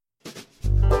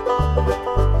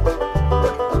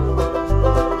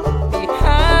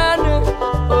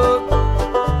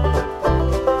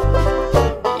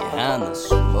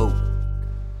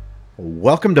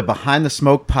Welcome to Behind the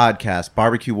Smoke Podcast,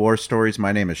 Barbecue War Stories.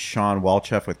 My name is Sean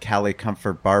Walchef with Cali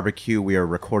Comfort Barbecue. We are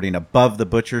recording above the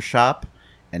butcher shop,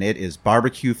 and it is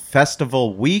Barbecue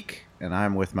Festival Week, and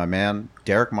I'm with my man,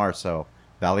 Derek Marceau,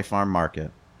 Valley Farm Market.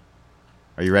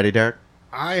 Are you ready, Derek?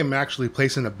 I am actually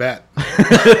placing a bet.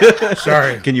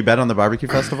 Sorry. Can you bet on the Barbecue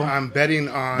Festival? I'm betting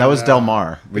on... That was Del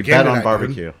Mar. We bet on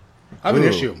barbecue. I have an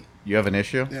issue. You have an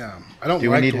issue? Yeah. I don't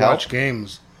like to watch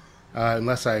games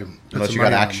unless I Unless you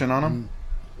got action on them?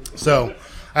 So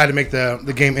I had to make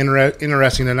the game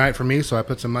interesting tonight for me, so I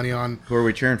put some money on... Who are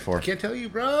we cheering for? I can't tell you,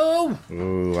 bro.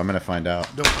 Ooh, I'm going to find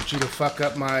out. Don't want you to fuck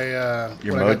up my I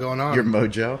got going on. Your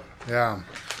mojo? Yeah.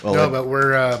 Well, but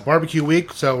we're barbecue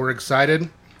week, so we're excited.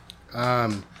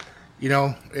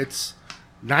 It's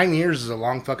 9 years is a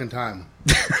long fucking time.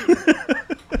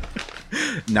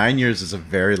 9 years is a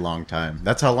very long time.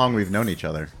 That's how long we've known each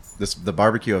other. The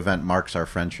barbecue event marks our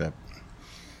friendship.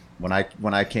 When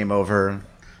I came over,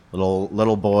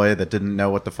 little boy that didn't know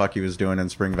what the fuck he was doing in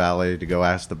Spring Valley, to go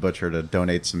ask the butcher to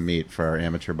donate some meat for our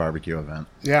amateur barbecue event.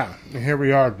 Yeah, and here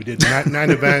we are. We did nine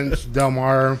events. Del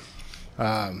Mar,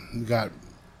 we got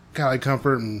Cali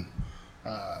Comfort and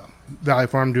Valley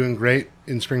Farm doing great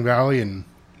in Spring Valley, and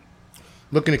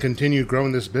looking to continue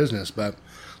growing this business. But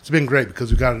it's been great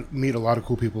because we got to meet a lot of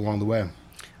cool people along the way.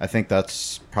 I think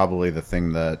that's probably the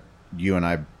thing that you and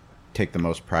I take the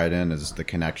most pride in, is the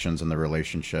connections and the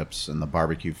relationships and the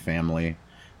barbecue family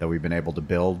that we've been able to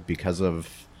build because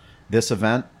of this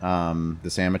event,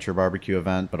 this amateur barbecue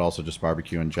event, but also just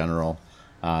barbecue in general.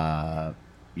 Our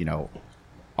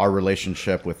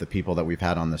relationship with the people that we've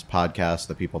had on this podcast,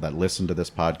 the people that listen to this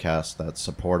podcast, that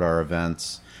support our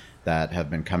events, that have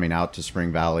been coming out to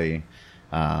Spring Valley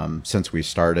since we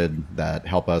started, that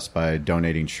help us by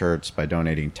donating shirts, by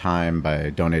donating time, by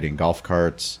donating golf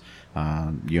carts.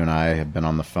 You and I have been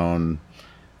on the phone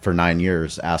for 9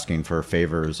 years asking for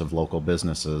favors of local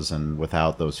businesses, and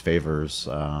without those favors,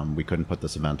 we couldn't put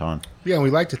this event on. Yeah, and we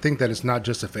like to think that it's not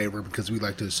just a favor because we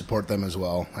like to support them as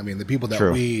well. I mean, the people that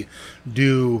True. we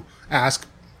do ask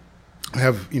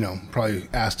have, probably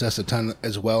asked us a ton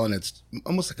as well, and it's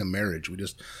almost like a marriage. We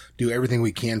just do everything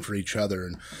we can for each other,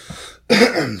 and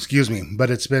excuse me, but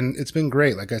it's been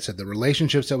great. Like I said, the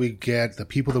relationships that we get, the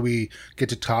people that we get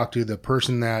to talk to, the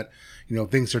person that,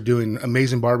 thinks they're doing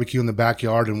amazing barbecue in the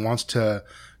backyard and wants to,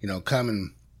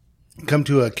 come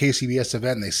to a KCBS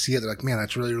event, and they see it, they're like, man,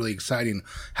 that's really, really exciting.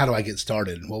 How do I get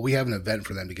started? Well, we have an event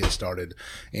for them to get started,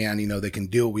 and, they can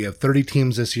do it. We have 30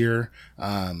 teams this year.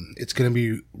 It's going to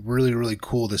be really, really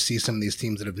cool to see some of these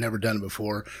teams that have never done it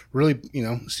before, really,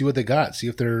 see what they got, see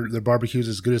if their barbecue is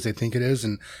as good as they think it is.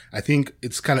 And I think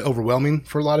it's kind of overwhelming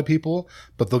for a lot of people,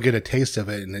 but they'll get a taste of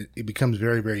it, and it becomes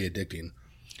very, very addicting.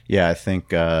 Yeah, I think,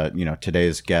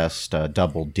 today's guest,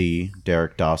 Double D,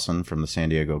 Derek Dawson from the San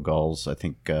Diego Gulls, I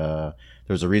think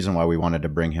there's a reason why we wanted to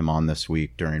bring him on this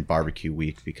week during Barbecue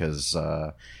Week, because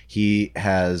he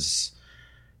has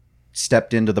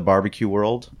stepped into the barbecue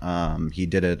world. He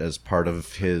did it as part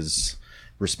of his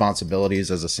responsibilities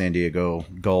as a San Diego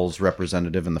Gulls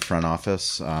representative in the front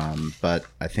office. But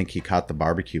I think he caught the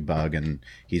barbecue bug, and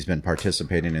he's been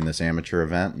participating in this amateur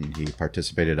event, and he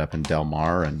participated up in Del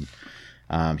Mar, and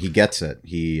he gets it.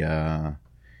 He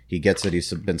gets it.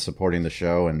 He's been supporting the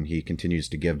show, and he continues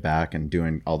to give back and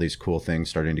doing all these cool things,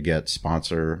 starting to get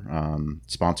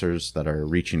sponsors that are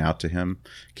reaching out to him,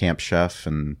 Camp Chef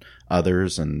and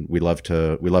others, and we love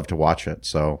to watch it.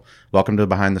 So welcome to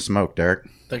Behind the Smoke, Derek.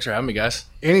 Thanks for having me, guys.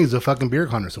 And he's a fucking beer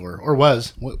connoisseur, or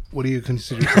was. What do you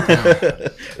consider yourself now?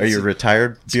 Are you a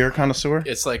retired beer connoisseur?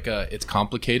 It's like it's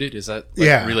complicated. Is that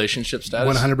relationship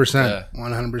status? 100%.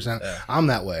 100%. I'm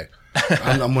that way.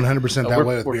 I'm 100% that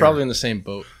way with We're beer. probably in the same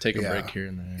boat. Take a break here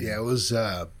and there. Yeah, it was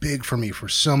big for me for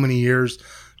so many years.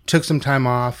 Took some time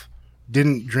off.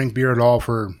 Didn't drink beer at all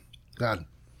for,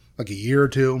 like a year or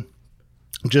two.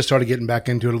 Just started getting back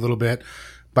into it a little bit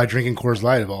by drinking Coors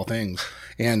Light, of all things.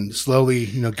 And slowly,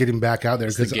 getting back out there.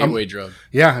 It's the gateway drug.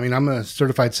 Yeah, I mean, I'm a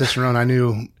certified Cicerone. I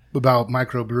knew about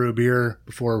microbrew beer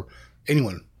before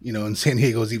anyone in San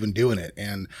Diego was even doing it.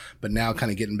 But now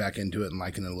kind of getting back into it and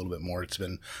liking it a little bit more. It's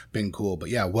been cool. But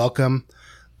yeah, welcome.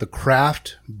 The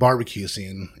craft barbecue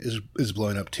scene is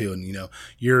blowing up too. And,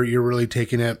 you're really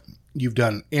taking it. You've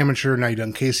done amateur, now you've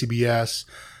done KCBS.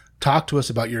 Talk to us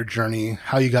about your journey,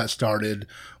 how you got started,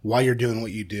 why you're doing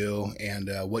what you do, and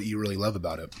what you really love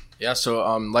about it. Yeah,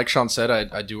 so like Sean said,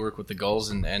 I do work with the Gulls,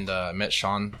 and I met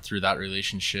Sean through that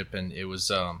relationship, and it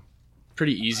was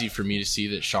pretty easy for me to see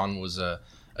that Sean was a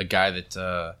guy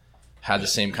that had the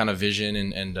same kind of vision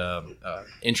and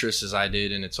interests as I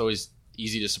did, and it's always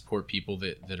easy to support people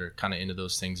that are kind of into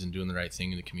those things and doing the right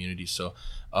thing in the community. So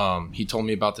he told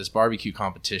me about this barbecue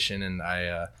competition, and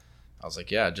I was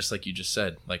like, yeah, just like you just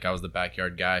said, like I was the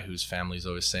backyard guy whose family's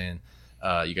always saying,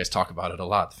 you guys talk about it a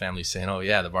lot. The family's saying, oh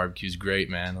yeah, the barbecue's great,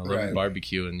 man. I love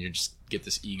barbecue. And you just get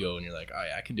this ego and you're like, oh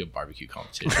yeah, I can do a barbecue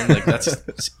competition. Like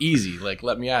it's easy. Like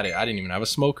let me at it. I didn't even have a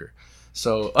smoker.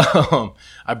 So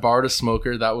I borrowed a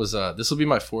smoker. That was this will be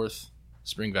my 4th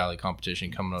Spring Valley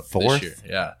competition coming up this year.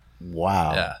 Yeah.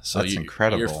 Wow. Yeah. So that's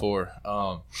incredible. Year 4.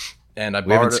 And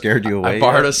we haven't scared you away. I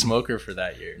borrowed a smoker for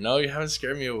that year. No, you haven't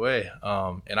scared me away.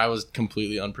 And I was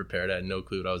completely unprepared. I had no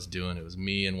clue what I was doing. It was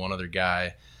me and one other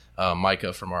guy,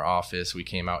 Micah from our office. We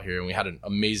came out here and we had an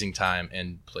amazing time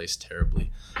and placed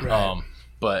terribly. Right.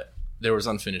 But there was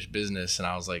unfinished business, and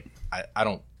I was like, I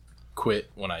don't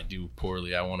quit when I do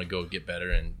poorly. I want to go get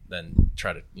better and then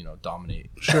try to,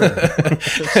 dominate. Sure.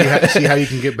 see how you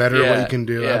can get better, what you can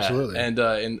do. Yeah. Absolutely. And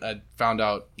I found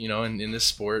out, in this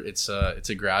sport, it's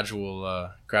a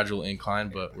gradual incline,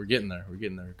 but we're getting there.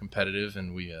 We're competitive,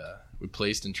 and we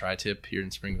placed in tri-tip here in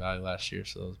Spring Valley last year.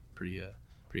 So it was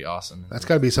pretty awesome. That's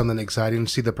got to be something exciting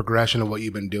to see the progression of what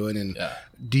you've been doing. And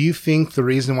do you think the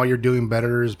reason why you're doing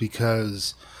better is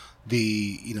because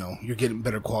you're getting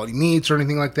better quality meats or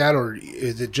anything like that, or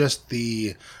is it just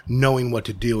the knowing what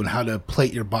to do and how to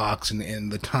plate your box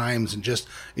and the times and just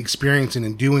experiencing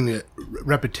and doing it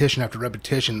repetition after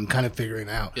repetition and kind of figuring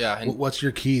out what's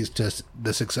your keys to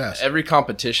the success? Every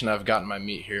competition I've gotten my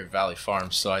meat here at Valley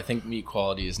Farms, so I think meat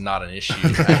quality is not an issue.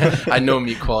 I know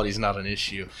meat quality is not an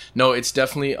issue. No, it's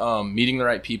definitely meeting the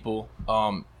right people,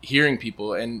 hearing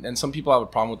people, and some people have a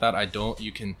problem with that. I don't.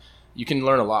 You can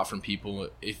learn a lot from people.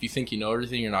 If you think you know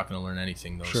everything, you're not going to learn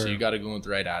anything, though. Sure. So you got to go with the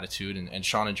right attitude. And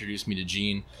Sean introduced me to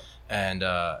Gene, and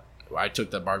I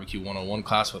took that barbecue 101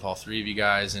 class with all 3 of you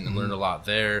guys and learned a lot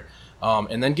there.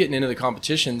 And then getting into the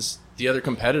competitions, the other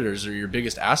competitors are your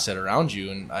biggest asset around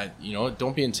you. And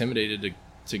don't be intimidated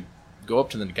to go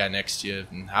up to the guy next to you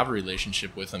and have a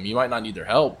relationship with them. You might not need their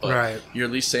help, but you're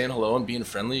at least saying hello and being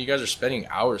friendly. You guys are spending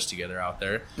hours together out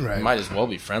there. Right. You might as well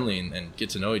be friendly and get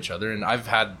to know each other. And I've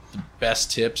had the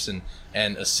best tips and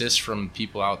assists from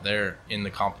people out there in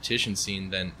the competition scene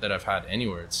that I've had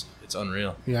anywhere. It's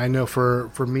unreal. Yeah, I know for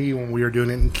me, when we were doing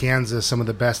it in Kansas, some of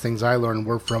the best things I learned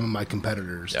were from my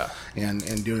competitors. Yeah.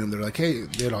 And doing them, they're like, hey,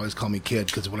 they'd always call me kid,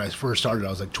 because when I first started, I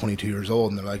was like 22 years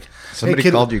old, and they're like, somebody hey,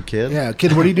 kid, called you kid? Yeah,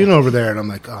 kid, what are you doing over there? And I'm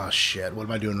like, oh, shit, what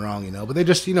am I doing wrong? But they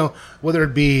just, whether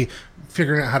it be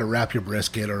figuring out how to wrap your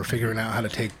brisket or figuring out how to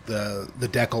take the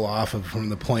decal off from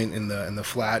the point in the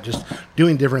flat, just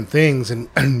doing different things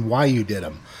and why you did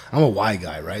them. I'm a why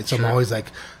guy, right? So sure. I'm always like,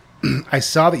 I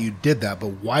saw that you did that,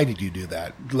 but why did you do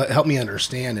that? Help me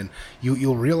understand. And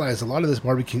you'll realize a lot of this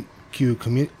barbecue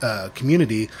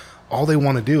community, all they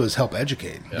want to do is help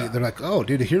educate. Yeah. They're like, oh,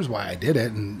 dude, here's why I did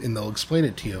it. And they'll explain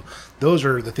it to you. Those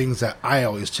are the things that I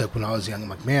always took when I was young. I'm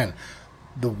like, man,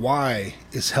 the why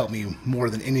has helped me more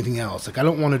than anything else. Like, I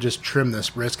don't want to just trim this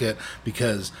brisket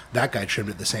because that guy trimmed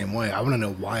it the same way. I want to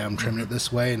know why I'm trimming it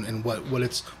this way and what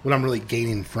I'm really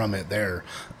gaining from it there.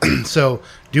 So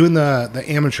doing the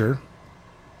amateur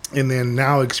and then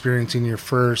now experiencing your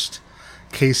first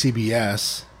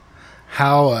KCBS,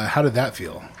 how did that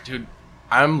feel? Dude,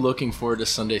 I'm looking forward to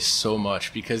Sunday so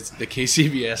much because the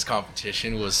KCBS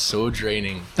competition was so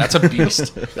draining. That's a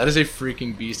beast. That is a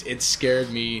freaking beast. It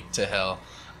scared me to hell.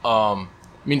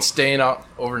 Staying out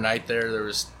overnight there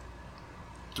was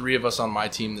 3 of us on my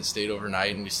team that stayed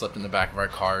overnight, and we slept in the back of our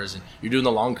cars. And you're doing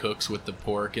the long cooks with the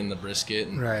pork and the brisket.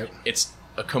 And right. It's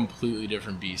a completely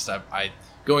different beast. I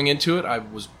going into it, I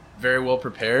was very well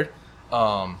prepared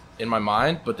in my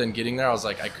mind, but then getting there, I was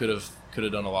like, I could have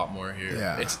done a lot more here.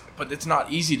 Yeah. But it's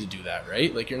not easy to do that,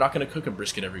 right? Like, you're not going to cook a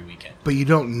brisket every weekend. But you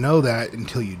don't know that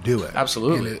until you do it.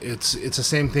 Absolutely. And it's the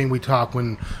same thing we talk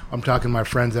when I'm talking to my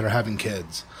friends that are having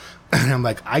kids. And I'm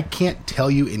like, I can't tell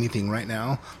you anything right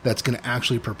now that's going to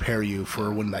actually prepare you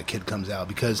for when that kid comes out.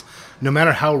 Because no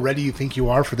matter how ready you think you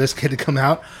are for this kid to come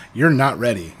out, you're not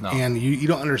ready. No. And you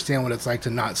don't understand what it's like to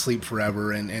not sleep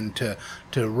forever and to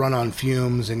run on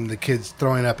fumes and the kids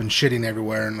throwing up and shitting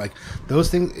everywhere. And like those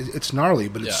things, it's gnarly,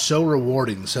 but it's so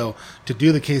rewarding. So to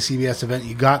do the KCBS event,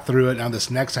 you got through it. Now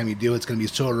this next time you do, it's going to be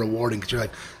so rewarding because you're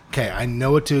like, okay, I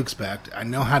know what to expect. I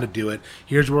know how to do it.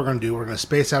 Here's what we're going to do. We're going to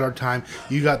space out our time.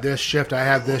 You got this shift. I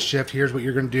have this shift. Here's what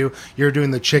you're going to do. You're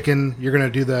doing the chicken. You're going to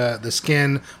do the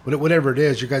skin. Whatever it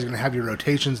is, you guys are going to have your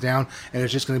rotations down, and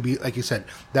it's just going to be, like you said,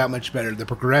 that much better. The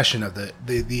progression of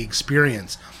the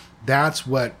experience. That's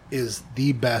what is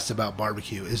the best about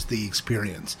barbecue is the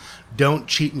experience. Don't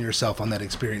cheaten yourself on that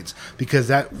experience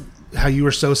because how you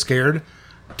were so scared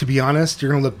to be honest,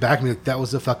 you're gonna look back and be like, that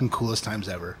was the fucking coolest times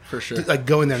ever. For sure. Like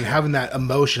going there and having that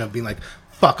emotion of being like,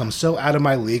 fuck, I'm so out of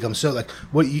my league. I'm so like,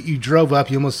 what you drove up,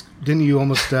 you almost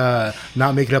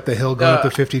not make it up the hill going up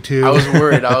to 52. I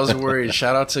was worried.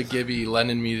 Shout out to Gibby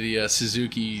lending me the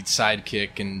Suzuki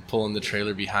Sidekick and pulling the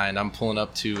trailer behind. I'm pulling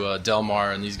up to Del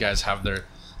Mar, and these guys have their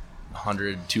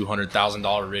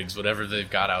 $100,000-$200,000 rigs, whatever they've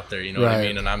got out there, you know what I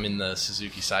mean? And I'm in the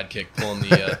Suzuki Sidekick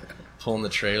pulling the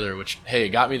trailer, which, hey, it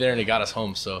got me there and it got us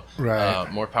home, so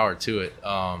more power to it.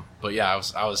 But yeah,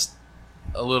 I was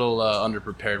a little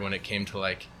underprepared when it came to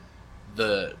like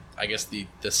the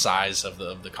size of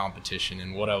the competition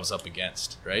and what I was up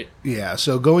against, right? Yeah.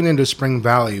 So going into Spring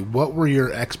Valley, what were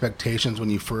your expectations when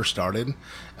you first started?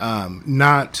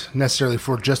 Not necessarily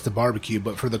for just the barbecue,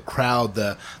 but for the crowd,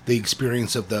 the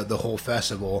experience of the whole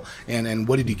festival, and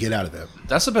what did you get out of it?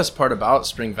 That's the best part about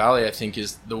Spring Valley, I think,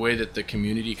 is the way that the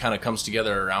community kind of comes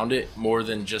together around it more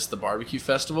than just the barbecue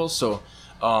festival. So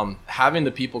having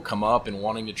the people come up and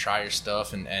wanting to try your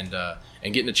stuff and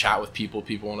getting to chat with people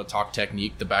want to talk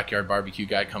technique. The backyard barbecue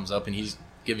guy comes up and he's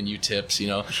giving you tips,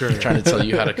 trying to tell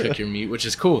you how to cook your meat, which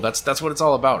is cool. That's what it's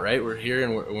all about, right? We're here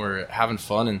and we're having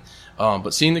fun, and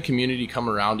but seeing the community come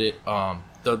around it,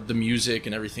 the music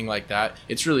and everything like that,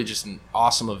 it's really just an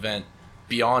awesome event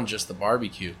beyond just the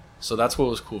barbecue. So that's what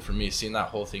was cool for me, seeing that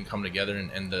whole thing come together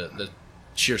and the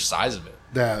sheer size of it.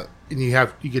 And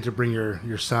you get to bring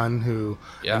your son, who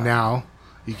now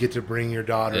you get to bring your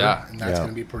daughter, and that's going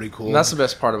to be pretty cool. And that's the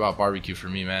best part about barbecue for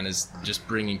me, man, is just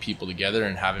bringing people together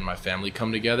and having my family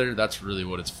come together. That's really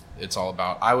what it's all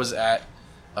about. I was at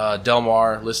Del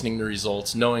Mar listening to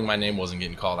results, knowing my name wasn't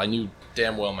getting called. I knew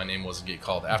damn well my name wasn't getting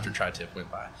called after Tri-Tip went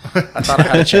by. I thought I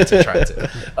had a chance at Tri-Tip.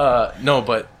 No,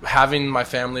 but having my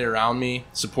family around me,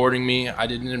 supporting me, it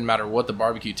didn't matter what the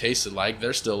barbecue tasted like.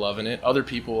 They're still loving it. Other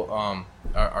people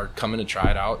are coming to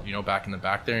try it out, back in the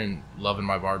back there and loving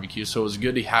my barbecue. So it was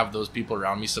good to have those people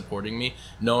around me supporting me,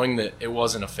 knowing that it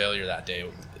wasn't a failure that day.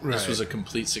 This was a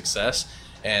complete success.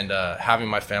 And having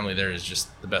my family there is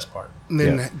just the best part. And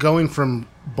then going from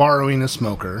borrowing a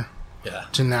smoker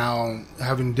to now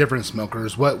having different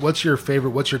smokers, what's your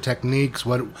favorite? What's your techniques?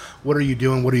 What are you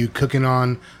doing? What are you cooking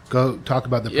on? Go talk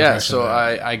about the progression. Yeah, so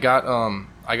I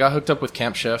got hooked up with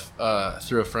Camp Chef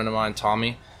through a friend of mine,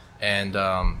 Tommy, and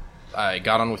I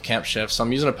got on with Camp Chef. So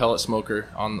I'm using a pellet smoker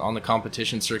on the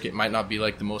competition circuit. It might not be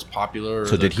like the most popular.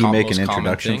 So did he make an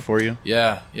introduction for you?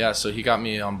 Yeah. So he got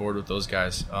me on board with those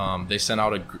guys. They sent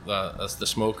out the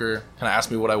smoker, kind of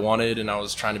asked me what I wanted, and I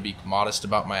was trying to be modest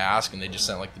about my ask, and they just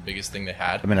sent like the biggest thing they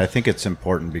had. I mean, I think it's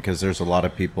important because there's a lot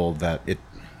of people that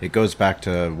it goes back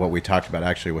to what we talked about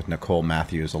actually with Nicole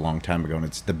Matthews a long time ago, and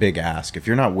it's the big ask. If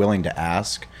you're not willing to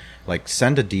ask, like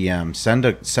send a DM,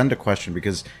 send a question,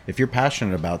 because if you're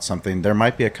passionate about something, there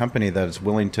might be a company that is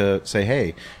willing to say,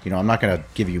 hey, I'm not going to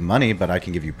give you money, but I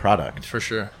can give you product. For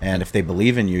sure. And if they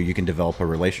believe in you, you can develop a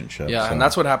relationship. Yeah, so. And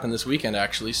that's what happened this weekend,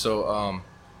 actually. So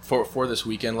for this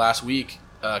weekend, last week,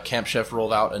 Camp Chef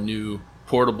rolled out a new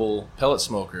portable pellet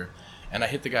smoker. And I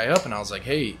hit the guy up and I was like,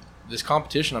 hey, this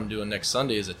competition I'm doing next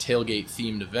Sunday is a tailgate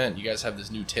themed event. You guys have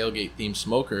this new tailgate themed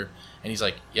smoker. And he's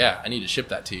like, yeah, I need to ship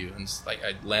that to you. And it's like,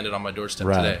 I landed on my doorstep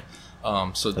today.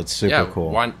 So that's super cool.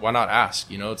 Why not ask?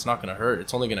 It's not going to hurt.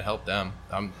 It's only going to help them.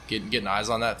 I'm getting eyes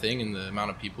on that thing and the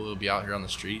amount of people who'll be out here on the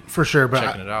street for sure. But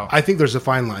checking it out. I think there's a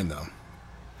fine line though.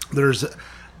 There's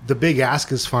the big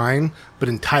ask is fine, but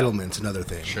entitlement's another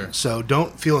thing. Sure. So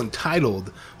don't feel entitled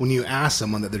when you ask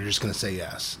someone that they're just going to say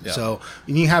yes. Yeah. So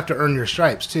you have to earn your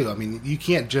stripes too. I mean, you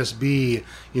can't just be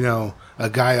a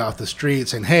guy off the street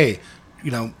saying, hey,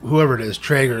 whoever it is,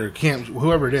 Traeger, Camp,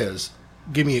 whoever it is,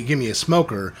 give me a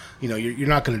smoker. You're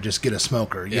not going to just get a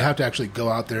smoker. You have to actually go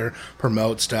out there,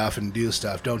 promote stuff, and do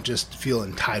stuff. Don't just feel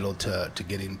entitled to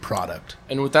getting product.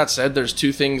 And with that said, there's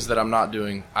two things that I'm not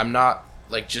doing. I'm not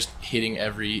like just hitting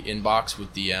every inbox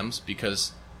with DMs,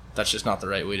 because that's just not the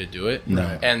right way to do it.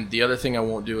 No. And the other thing I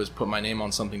won't do is put my name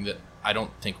on something that I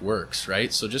don't think works,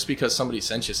 right? So just because somebody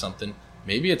sent you something,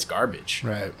 maybe it's garbage.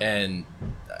 Right. And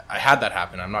I had that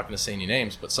happen. I'm not going to say any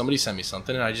names, but somebody sent me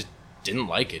something and I just didn't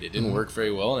like it. It didn't work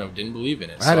very well, and I didn't believe in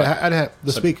it. So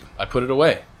I put it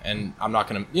away, and I'm not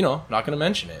going to, not going to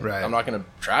mention it. Right. I'm not going to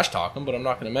trash talk them, but I'm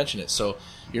not going to mention it. So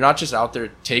you're not just out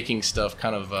there taking stuff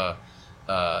kind of,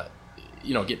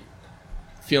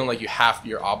 feeling like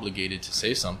you're obligated to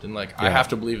say something. Like I have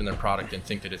to believe in their product and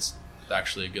think that it's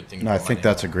actually a good thing. No, I think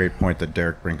that's a great point that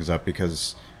Derek brings up,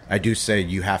 because I do say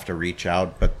you have to reach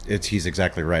out, but he's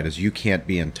exactly right. Is you can't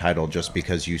be entitled just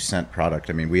because you sent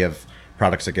product. I mean, we have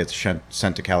products that get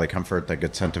sent to Cali Comfort, that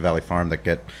get sent to Valley Farm, that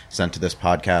get sent to this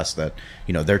podcast, that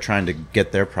they're trying to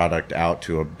get their product out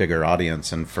to a bigger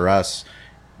audience. And for us,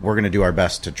 we're going to do our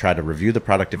best to try to review the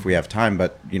product if we have time.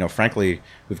 But, frankly,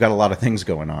 we've got a lot of things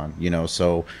going on,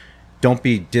 so don't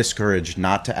be discouraged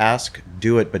not to ask.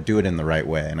 Do it, but do it in the right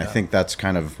way. And I think that's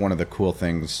kind of one of the cool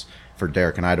things for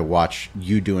Derek and I, to watch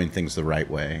you doing things the right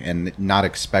way and not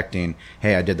expecting,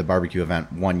 hey, I did the barbecue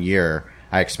event 1 year,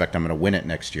 I expect I'm going to win it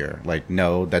next year. Like,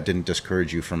 no, that didn't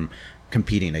discourage you from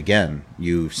competing again.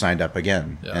 You signed up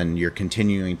again, and you're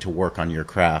continuing to work on your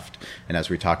craft. And as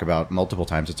we talk about multiple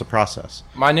times, it's a process.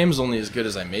 My name's only as good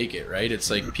as I make it, right? It's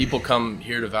like people come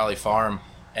here to Valley Farm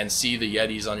and see the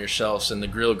Yetis on your shelves and the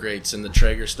grill grates and the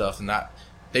Traeger stuff, and that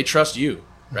they trust you,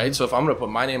 right? So if I'm going to put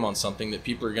my name on something that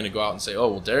people are going to go out and say, oh,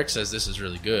 well, Derek says this is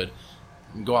really good,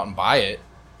 and go out and buy it,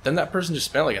 then that person just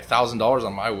spent like $1,000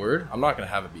 on my word. I'm not going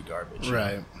to have it be garbage.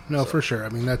 Right. No, for sure. I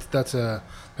mean,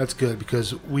 that's good,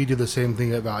 because we do the same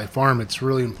thing at Valley Farm. It's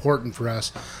really important for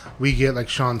us. We get, like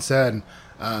Sean said,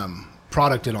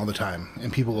 product in all the time,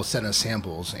 and people will send us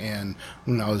samples. And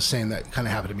when I was saying that kind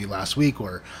of happened to me last week,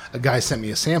 where a guy sent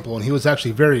me a sample, and he was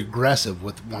actually very aggressive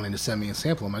with wanting to send me a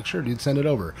sample. I'm like, sure, dude, send it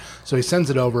over. So he sends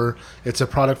it over. It's a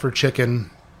product for chicken.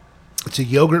 It's a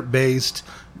yogurt-based.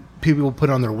 People will put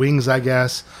on their wings, I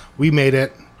guess. We made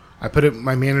it. I put it,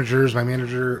 my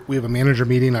manager, we have a manager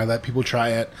meeting. I let people try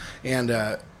it. And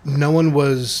no one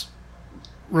was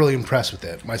really impressed with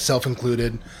it, myself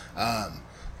included.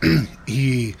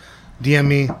 He DM'd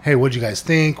me, hey, what'd you guys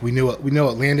think? We know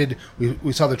it landed.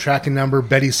 We saw the tracking number.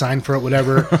 Betty signed for it,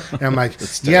 whatever. And I'm like,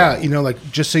 yeah,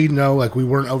 just so you know, like, we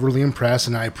weren't overly impressed,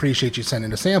 and I appreciate you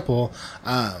sending a sample.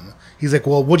 He's like,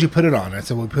 well, what'd you put it on? I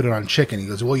said, well, we put it on chicken. He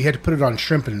goes, well, you had to put it on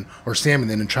shrimp or salmon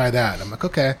then and try that. I'm like,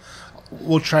 okay,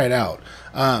 we'll try it out.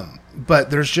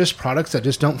 But there's just products that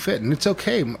just don't fit, and it's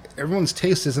okay. Everyone's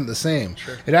taste isn't the same.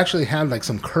 Sure. It actually had like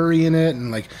some curry in it,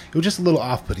 and like it was just a little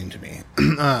off-putting to me.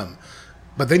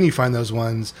 But then you find those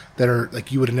ones that are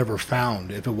like you would have never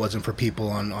found if it wasn't for people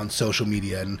on social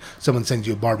media, and someone sends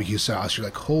you a barbecue sauce. You're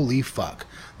like, holy fuck,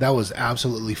 that was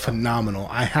absolutely phenomenal.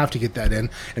 I have to get that in.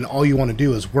 And all you want to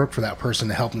do is work for that person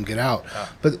to help them get out. Yeah.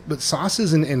 But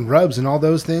sauces and rubs and all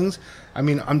those things, I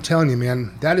mean, I'm telling you,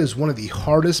 man, that is one of the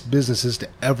hardest businesses to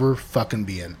ever fucking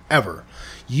be in, ever.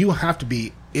 You have to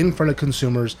be in front of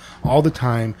consumers all the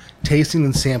time, tasting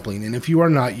and sampling. And if you are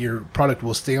not, your product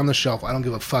will stay on the shelf. I don't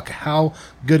give a fuck how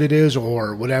good it is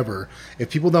or whatever. If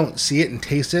people don't see it and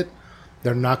taste it,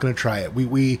 they're not going to try it.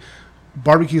 We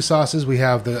barbecue sauces, we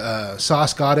have the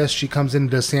Sauce Goddess. She comes in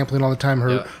and does sampling all the time.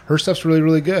 Her stuff's really,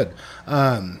 really good.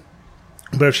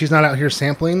 But if she's not out here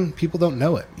sampling, people don't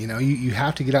know it. You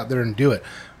have to get out there and do it.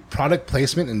 Product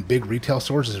placement in big retail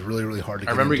stores is really, really hard to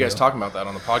get I remember into. You guys talking about that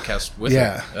on the podcast with him.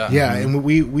 Yeah. Mm-hmm. And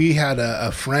we had a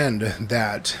friend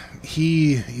that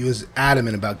he was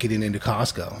adamant about getting into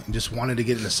Costco and just wanted to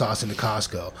get into sauce into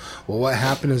Costco. Well, what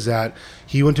happened is that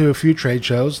he went to a few trade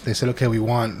shows. They said, okay, we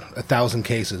want 1,000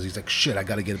 cases. He's like, shit, I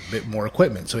got to get a bit more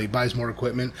equipment. So he buys more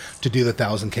equipment to do the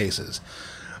 1,000 cases.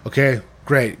 Okay,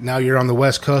 great. Now you're on the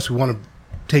West Coast. We want to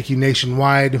take you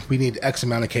nationwide. We need X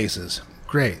amount of cases.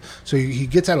 Great. So he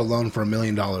gets out a loan for $1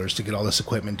 million to get all this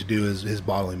equipment to do his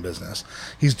bottling business.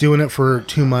 He's doing it for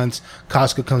 2 months.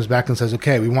 Costco comes back and says,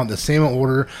 okay, we want the same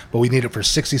order, but we need it for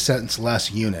 60 cents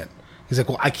less unit. He's like,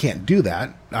 well, I can't do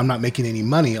that. I'm not making any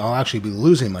money. I'll actually be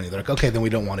losing money. They're like, okay, then we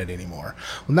don't want it anymore.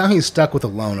 Well, now he's stuck with a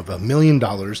loan of $1 million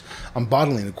on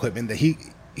bottling equipment that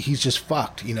he's just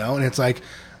fucked, And it's like,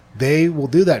 they will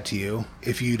do that to you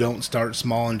if you don't start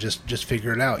small and just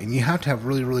figure it out. And you have to have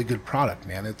really, really good product,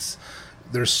 man.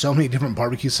 There's so many different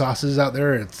barbecue sauces out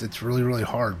there. It's really, really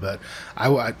hard. But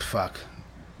I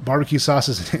barbecue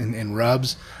sauces and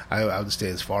rubs. I would stay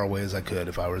as far away as I could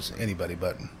if I was anybody.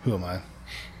 But who am I?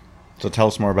 So tell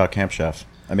us more about Camp Chef.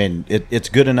 I mean, it's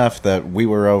good enough that we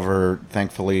were over.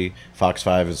 Thankfully, Fox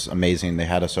 5 is amazing. They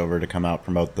had us over to come out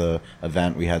promote the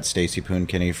event. We had Stacy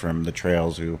Poonkinney from The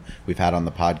Trails, who we've had on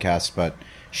the podcast. But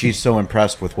she's so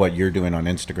impressed with what you're doing on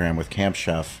Instagram with Camp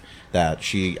Chef that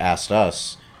she asked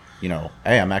us,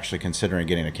 hey, I'm actually considering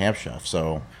getting a Camp Chef.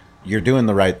 So you're doing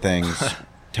the right things.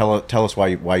 Tell us why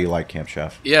you like Camp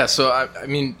Chef. Yeah, so I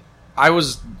mean, I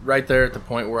was right there at the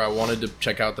point where I wanted to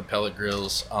check out the pellet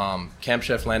grills. Camp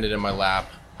Chef landed in my lap.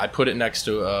 I put it next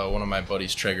to one of my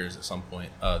buddy's Traegers at some point.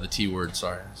 The T Word,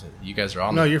 sorry, you guys are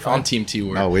on. No, you're fine. On Team T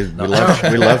Word. No, we love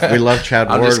Chad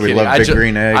Ward. We love Big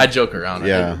Green Egg. I joke around.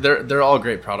 Yeah, they're all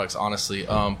great products, honestly.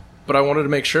 But I wanted to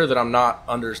make sure that I'm not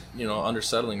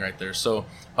undersettling right there. So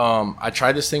I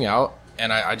tried this thing out,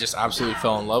 and I just absolutely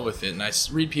fell in love with it. And I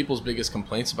read people's biggest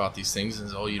complaints about these things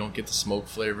is, oh, you don't get the smoke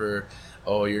flavor.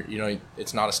 Oh,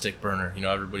 it's not a stick burner.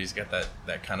 Everybody's got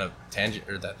that kind of tangent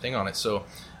or that thing on it. So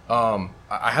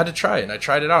I had to try it, and I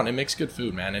tried it out, and it makes good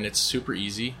food, man, and it's super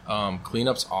easy.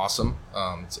 Cleanup's awesome.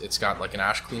 It's got like an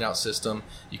ash clean out system.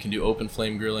 You can do open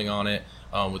flame grilling on it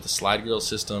with the slide grill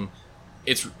system.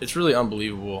 It's really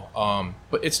unbelievable,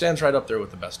 but it stands right up there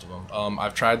with the best of them.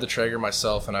 I've tried the Traeger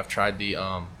myself, and I've tried the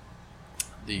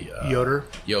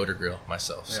Yoder grill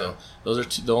myself. Yeah. So those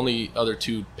are the only other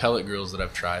 2 pellet grills that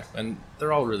I've tried, and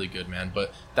they're all really good, man.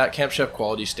 But that Camp Chef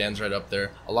quality stands right up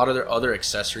there. A lot of their other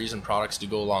accessories and products to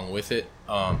go along with it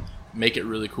make it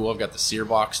really cool. I've got the sear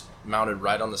box mounted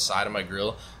right on the side of my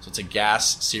grill, so it's a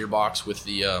gas sear box with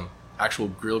the actual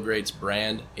Grill Grates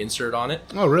brand insert on it.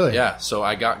 Oh, really? Yeah. So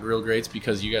I got Grill Grates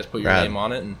because you guys put your name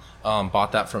on it, and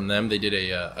bought that from them. They did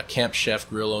a Camp Chef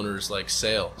grill owners like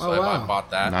sale, so I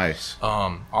bought that. Nice.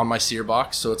 On my sear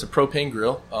box. So it's a propane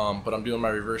grill, but I'm doing my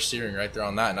reverse searing right there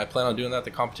on that, and I plan on doing that at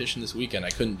the competition this weekend. I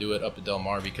couldn't do it up at Del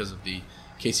Mar because of the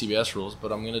KCBS rules,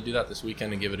 but I'm going to do that this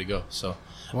weekend and give it a go. So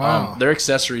their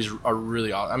accessories are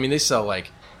really awesome. I mean, they sell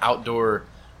like outdoor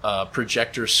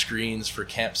projector screens for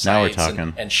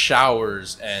campsites and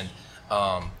showers and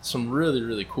some really,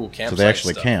 really cool campsites. So they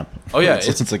actually stuff. Camp. Oh, yeah.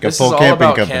 It's like a full camping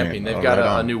company. Camping. They've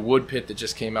got a new wood pit that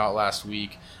just came out last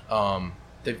week.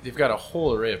 They've got a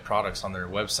whole array of products on their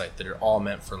website that are all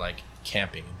meant for like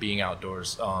camping and being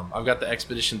outdoors. I've got the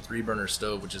Expedition 3-burner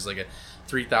stove, which is like a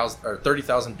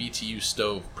 30,000 BTU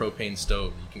stove, propane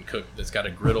stove you can cook. That's got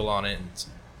a griddle on it, and it's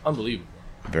unbelievable.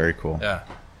 Very cool. Yeah.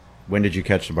 When did you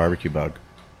catch the barbecue bug?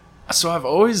 So I've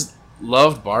always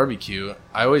loved barbecue.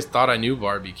 I always thought I knew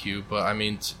barbecue, but I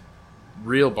mean,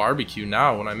 real barbecue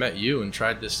now when I met you and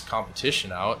tried this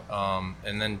competition out.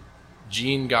 And then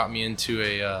Gene got me into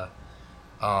a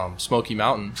Smoky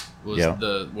Mountain was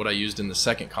what I used in the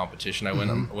second competition. I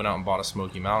went out and bought a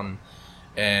Smoky Mountain,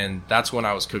 and that's when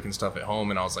I was cooking stuff at home,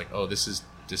 and I was like, oh, this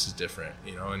is different,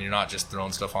 you know, and you're not just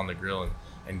throwing stuff on the grill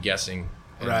and guessing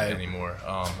anymore.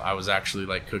 I was actually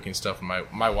like cooking stuff, and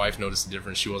my wife noticed the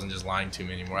difference. She wasn't just lying to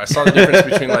me anymore. I saw the difference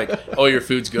between like, oh, your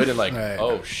food's good, and like,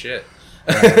 oh shit.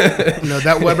 No,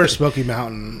 that Weber Smoky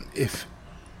Mountain, if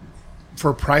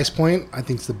for price point, I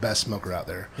think it's the best smoker out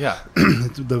there. Yeah.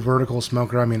 The vertical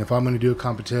smoker. I mean, if I'm going to do a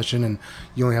competition and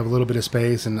you only have a little bit of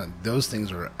space, and those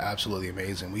things are absolutely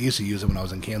amazing. We used to use them when I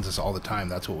was in Kansas all the time.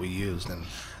 That's what we used, and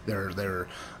they're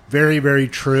very, very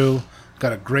true.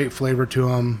 Got a great flavor to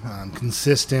them,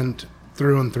 consistent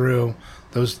through and through.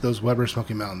 Those Weber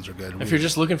Smoky Mountains are good. If you're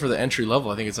just looking for the entry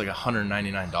level, I think it's like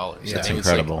 $199. Yeah, it's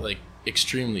incredible. It's like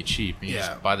extremely cheap. You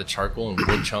just buy the charcoal and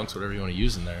wood chunks, whatever you want to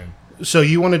use in there. So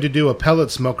you wanted to do a pellet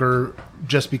smoker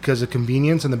just because of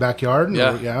convenience in the backyard?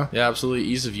 Yeah, absolutely.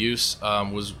 Ease of use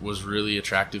was really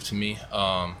attractive to me.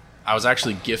 I was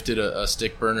actually gifted a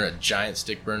stick burner, a giant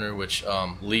stick burner, which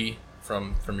Lee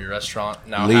from your restaurant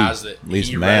now has it.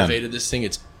 He renovated this thing.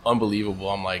 It's unbelievable.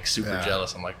 I'm like super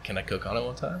jealous. I'm like, can I cook on it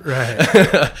one time?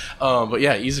 Right. But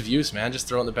yeah, ease of use, man. Just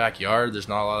throw it in the backyard. There's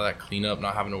not a lot of that cleanup,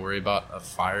 not having to worry about a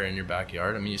fire in your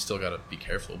backyard. I mean, you still got to be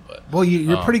careful, but well,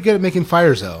 you're pretty good at making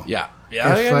fires, though. Yeah.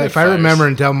 If I remember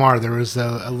in Del Mar, there was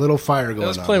a little fire going on. I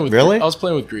was playing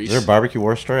with grease. Is there a barbecue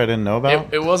war story I didn't know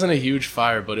about? It wasn't a huge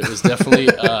fire, but it was definitely.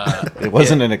 It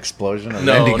wasn't an explosion.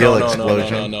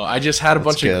 Explosion. No. I just had a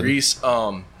bunch of grease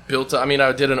built up. I mean,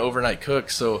 I did an overnight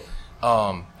cook, so.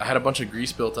 I had a bunch of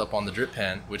grease built up on the drip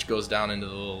pan, which goes down into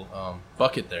the little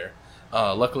bucket there.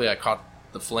 Luckily, I caught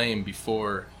the flame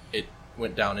before it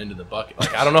went down into the bucket.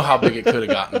 Like, I don't know how big it could have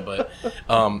gotten, but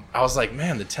I was like,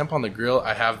 man, the temp on the grill.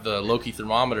 I have the Loki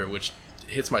thermometer, which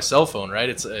hits my cell phone, right?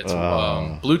 It's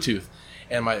Bluetooth,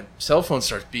 and my cell phone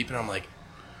starts beeping. I'm like,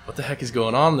 what the heck is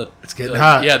going on? It's getting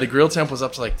hot. Yeah, the grill temp was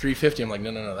up to like 350. I'm like,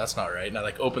 no, that's not right. And I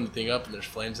like opened the thing up, and there's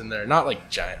flames in there. Not like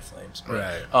giant flames. But,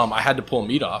 right. I had to pull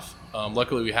meat off.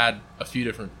 Luckily, we had a few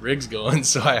different rigs going,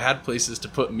 so I had places to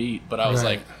put meat. But I was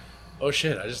like, oh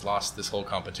shit, I just lost this whole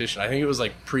competition. I think it was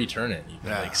like pre-tournament.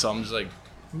 Like, so I'm just like,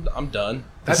 I'm done.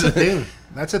 That's the thing.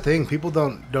 That's the thing. People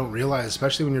don't realize,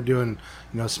 especially when you're doing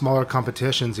smaller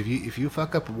competitions. If you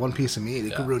fuck up one piece of meat,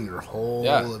 it could ruin your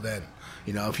whole event.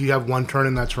 If you have one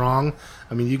turn-in that's wrong,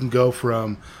 I mean, you can go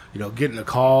from, getting a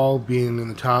call, being in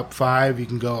the top 5, you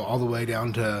can go all the way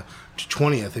down to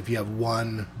 20th if you have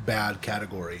one bad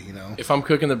category, If I'm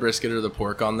cooking the brisket or the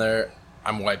pork on there,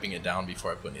 I'm wiping it down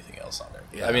before I put anything else on there.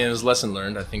 Yeah. I mean, it was lesson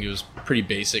learned. I think it was pretty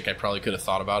basic. I probably could have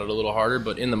thought about it a little harder,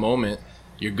 but in the moment,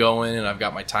 you're going, and I've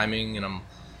got my timing, and I'm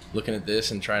looking at this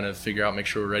and trying to figure out, make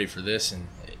sure we're ready for this, and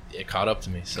it caught up to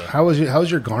me. So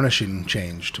How's your garnishing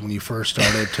changed when you first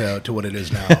started to what it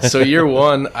is now? so year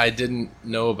one, I didn't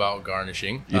know about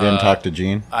garnishing. You didn't talk to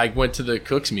Gene? I went to the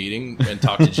Cooks meeting and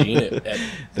talked to Gene at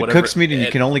the Cooks meeting.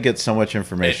 You can only get so much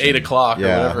information at 8:00 or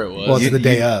whatever it was. Well, it's the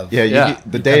day of. Yeah,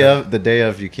 the day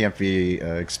of. You can't be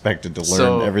expected to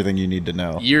learn everything you need to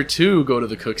know. Year two, go to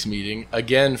the Cooks meeting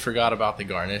again. Forgot about the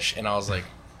garnish, and I was like,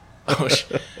 oh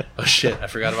shit, I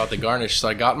forgot about the garnish. So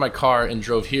I got in my car and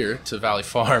drove here to Valley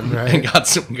Farm and got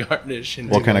some garnish. And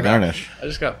what kind of garnish? I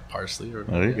just got parsley.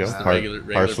 There you go. The regular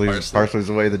Parsley's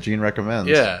the way that Gene recommends.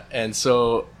 Yeah, and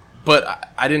so,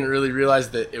 but I didn't really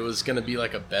realize that it was going to be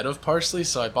like a bed of parsley,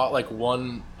 so I bought like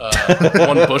one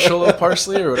bushel of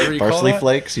parsley or whatever you call it. Parsley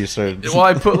flakes? You started... Well,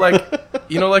 I put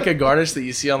like a garnish that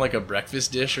you see on like a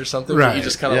breakfast dish or something. Right. You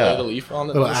just kind of lay the leaf on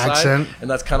the accent. side, and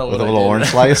that's kind of what with I a little orange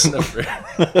slice.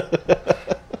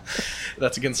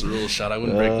 That's against the rules, Sean. I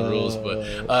wouldn't break the rules,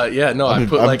 but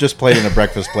I'm just plating a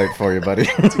breakfast plate for you, buddy.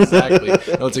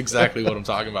 That's exactly what I'm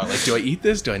talking about. Like, do I eat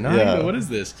this? Do I not? Yeah. What is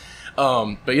this?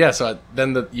 But yeah, so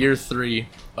then the year 3,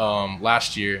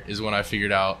 last year is when I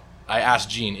figured out. I asked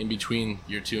Gene in between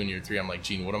year 2 and year 3. I'm like,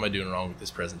 Gene, what am I doing wrong with this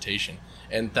presentation?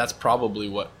 And that's probably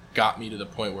what got me to the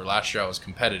point where last year I was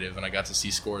competitive and I got to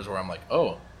see scores where I'm like,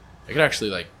 oh, I could actually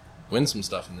like win some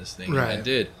stuff in this thing. Right. And I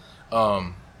did.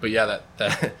 But yeah,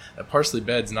 that parsley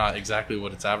bed's not exactly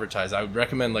what it's advertised. I would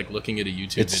recommend like looking at a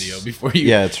YouTube video before you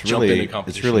jump into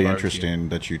competition. It's really barbecue. interesting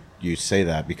that you say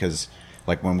that, because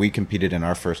like when we competed in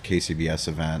our first KCBS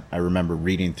event, I remember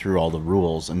reading through all the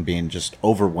rules and being just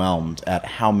overwhelmed at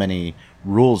how many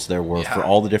rules there were for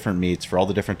all the different meats, for all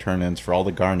the different turn-ins, for all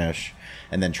the garnish,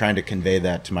 and then trying to convey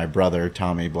that to my brother,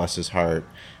 Tommy, bless his heart,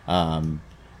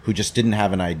 who just didn't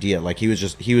have an idea. Like he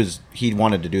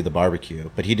wanted to do the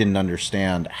barbecue, but he didn't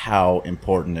understand how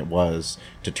important it was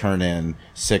to turn in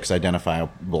 6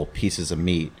 identifiable pieces of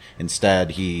meat.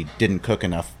 Instead, he didn't cook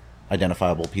enough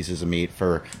identifiable pieces of meat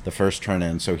for the first turn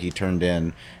in, so he turned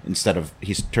in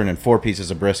 4 pieces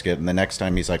of brisket, and the next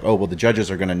time he's like, oh well, the judges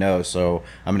are going to know, so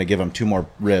I'm going to give them 2 more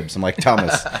ribs. I'm like,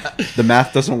 Thomas, the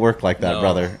math doesn't work like that,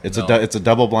 brother. It's a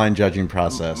double blind judging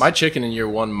process. My chicken in year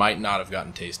 1 might not have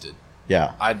gotten tasted.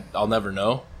 Yeah, I'll never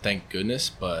know, thank goodness.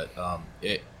 But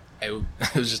it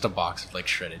was just a box of like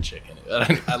shredded chicken.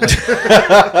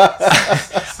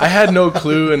 I had no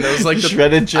clue, and it was like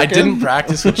shredded chicken. I didn't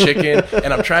practice with chicken,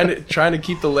 and I'm trying to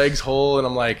keep the legs whole, and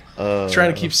I'm like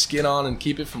trying to keep skin on and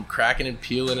keep it from cracking and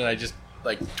peeling, and I just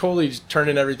like totally just turned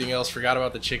in everything else, forgot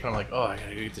about the chicken. I'm like, oh, I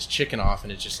gotta get this chicken off,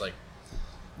 and it's just like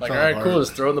all right, cool,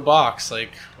 just throw it in the box,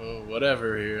 like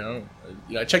whatever. Here,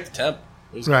 I checked the temp.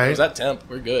 It was at temp.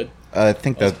 We're good. I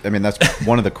think that's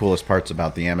one of the coolest parts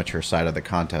about the amateur side of the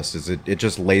contest is it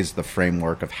just lays the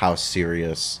framework of how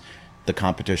serious the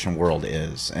competition world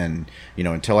is. And,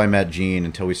 until I met Gene,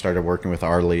 until we started working with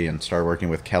Arlie and started working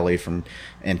with Kelly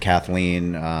and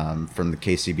Kathleen from the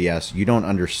KCBS, you don't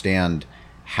understand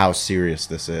how serious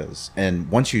this is. And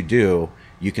once you do,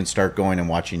 you can start going and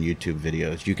watching YouTube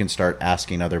videos. You can start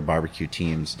asking other barbecue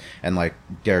teams. And like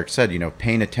Derek said,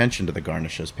 paying attention to the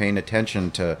garnishes, paying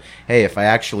attention to, hey, if I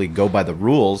actually go by the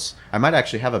rules, I might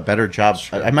actually have a better job.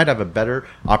 I might have a better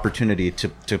opportunity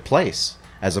to place,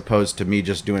 as opposed to me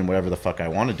just doing whatever the fuck I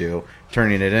want to do,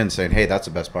 turning it in, saying, hey, that's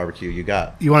the best barbecue you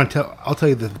got. I'll tell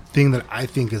you the thing that I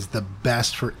think is the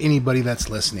best for anybody that's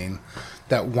listening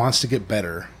that wants to get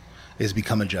better is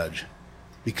become a judge.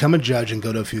 Become a judge and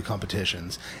go to a few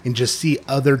competitions and just see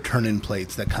other turn-in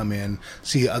plates that come in,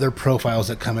 see other profiles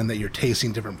that come in that you're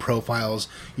tasting different profiles.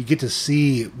 You get to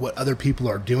see what other people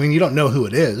are doing. You don't know who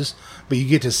it is, but you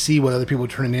get to see what other people are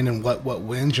turning in and what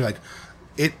wins. You're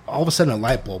like, all of a sudden a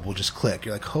light bulb will just click.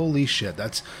 You're like, holy shit,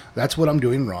 that's what I'm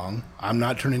doing wrong. I'm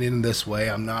not turning it in this way.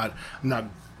 I'm not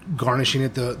garnishing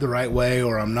it the right way,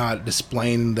 or I'm not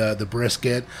displaying the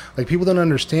brisket. Like, people don't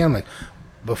understand, like,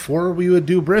 before we would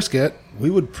do brisket,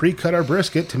 we would pre-cut our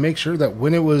brisket to make sure that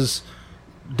when it was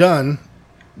done,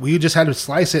 we just had to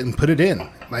slice it and put it in.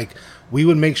 Like, we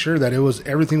would make sure that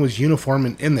everything was uniform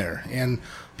and in there. And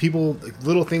people,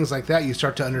 little things like that, you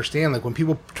start to understand. Like, when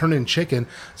people turn in chicken,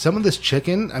 some of this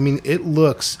chicken, I mean, it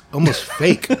looks almost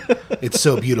fake. It's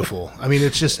so beautiful. I mean,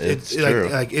 it's just it's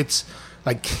like it's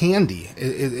like candy.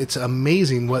 It's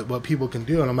amazing what people can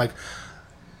do. And I'm like,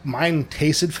 mine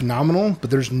tasted phenomenal, but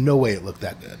there's no way it looked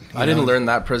that good. I didn't learn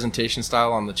that presentation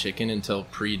style on the chicken until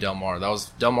pre-Del Mar.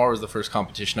 Del Mar was the first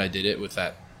competition I did it with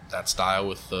that style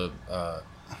with the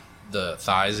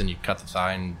thighs, and you cut the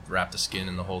thigh and wrap the skin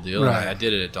and the whole deal. Right. And I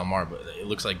did it at Del Mar, but it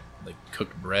looks like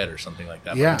cooked bread or something like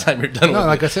that. Yeah. By the time you're done with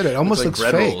like it, I said, it almost looks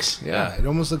bread fake. rolls. Yeah, it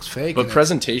almost looks fake. But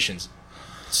presentation's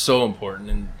so important,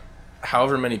 and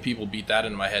however many people beat that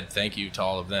into my head, thank you to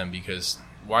all of them, because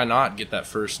why not get that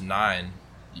first 9?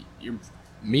 Your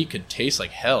meat could taste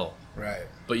like hell. Right.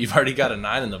 But you've already got a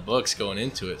 9 in the books going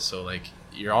into it. So, like,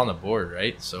 you're on the board,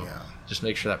 right? So just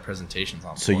make sure that presentation's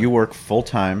on So point. you work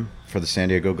full-time for the San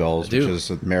Diego Gulls, I do. which is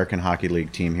the American Hockey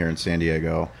League team here in San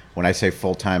Diego. When I say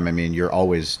full-time, I mean you're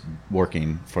always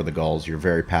working for the Gulls. You're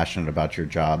very passionate about your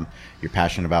job. You're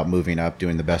passionate about moving up,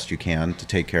 doing the best you can to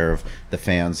take care of the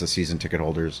fans, the season ticket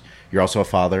holders. You're also a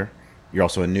father. You're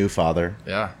also a new father.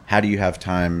 Yeah. How do you have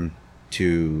time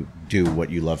to do what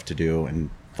you love to do and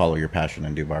follow your passion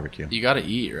and do barbecue? You got to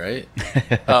eat, right?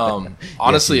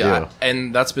 Honestly, Yes, you do.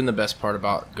 and that's been the best part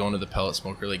about going to the pellet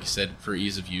smoker, like you said, for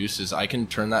ease of use, is I can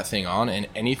turn that thing on, and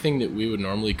anything that we would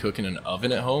normally cook in an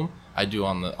oven at home, I do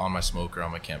on my smoker,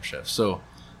 on my Camp Chef. So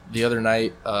the other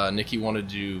night, Nikki wanted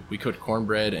to do, we cooked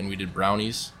cornbread and we did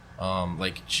brownies. I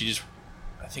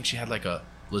think she had like a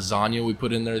lasagna we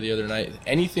put in there the other night.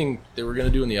 Anything that we're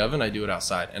going to do in the oven, I do it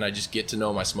outside, and I just get to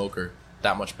know my smoker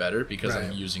that much better because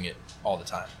I'm using it all the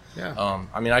time. Yeah.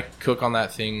 I cook on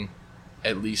that thing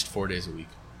at least 4 days a week.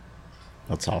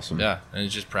 That's awesome. Yeah, and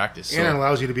it's just practice. And it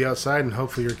allows you to be outside, and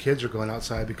hopefully your kids are going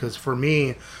outside. Because for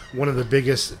me, one of the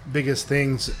biggest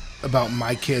things about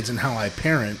my kids and how I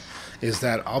parent is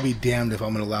that I'll be damned if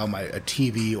I'm going to allow a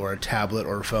TV or a tablet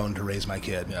or a phone to raise my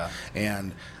kid. Yeah.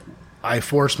 And I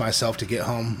force myself to get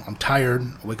home. I'm tired.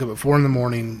 I wake up at 4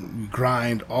 a.m. We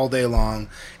grind all day long,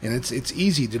 and it's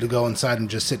easy to go inside and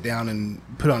just sit down and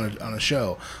put on a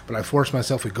show. But I force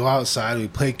myself. We go outside. We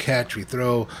play catch. We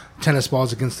throw tennis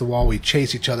balls against the wall. We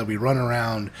chase each other. We run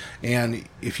around. And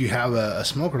if you have a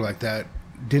smoker like that,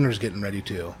 dinner's getting ready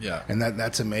too. Yeah. And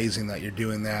that's amazing that you're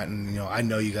doing that. And I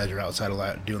know you guys are outside a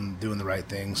lot doing the right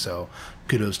thing. So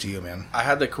kudos to you, man. I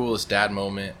had the coolest dad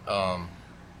moment.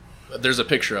 There's a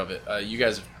picture of it. You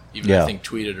guys even I think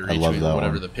tweeted or I love retweeted that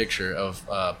whatever one. the picture of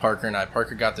Parker and I.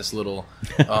 Parker got this little.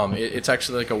 It's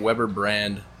actually like a Weber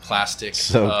brand plastic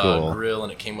So cool. grill,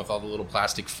 and it came with all the little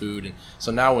plastic food. And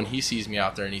so now when he sees me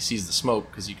out there and he sees the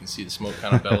smoke, because you can see the smoke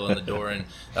kind of bellow in the door, and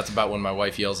that's about when my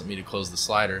wife yells at me to close the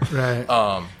slider.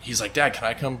 Right. He's like, "Dad, can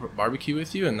I come barbecue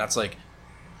with you?" And that's like,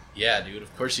 yeah, dude,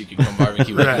 of course you could come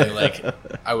barbecue with me. Like,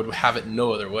 I would have it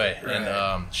no other way. Right.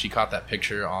 And she caught that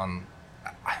picture on,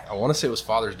 I want to say it was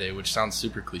Father's Day, which sounds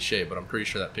super cliche, but I'm pretty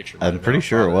sure that picture. I'm pretty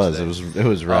sure it was. It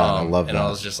was rad. I love that. And I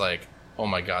was just like, oh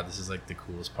my god, this is like the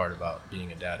coolest part about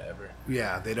being a dad ever.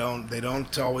 Yeah, they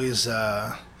don't always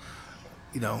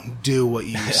do what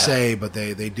you say, but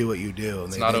they do what you do.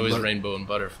 It's not always rainbow and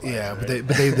butterflies. Yeah, right?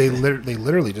 but they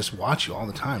literally just watch you all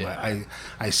the time. Yeah.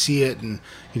 I see it, and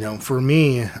for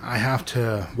me, I have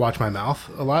to watch my mouth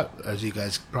a lot, as you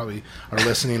guys probably are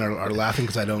listening or are laughing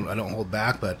because I don't hold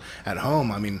back. But at home,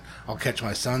 I mean, I'll catch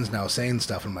my sons now saying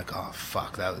stuff, and I'm like, oh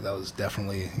fuck, that was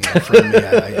definitely for me.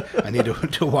 I need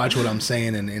to watch what I'm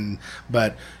saying,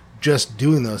 but just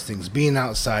doing those things, being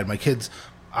outside, my kids.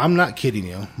 I'm not kidding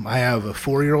you. I have a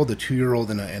 4-year-old, a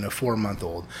 2-year-old, and a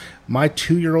 4-month-old. My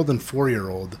 2-year-old and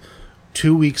 4-year-old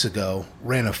 2 weeks ago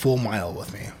ran a full mile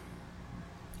with me.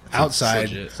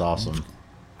 Outside. It's awesome.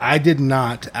 I did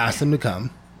not ask them to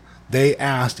come. They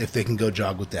asked if they can go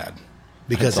jog with Dad.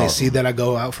 Because they see that I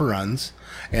go out for runs.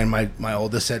 And my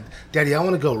oldest said, "Daddy, I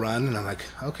want to go run." And I'm like,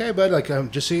 "Okay, bud. Like,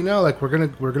 just so you know, like we're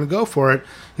gonna go for it."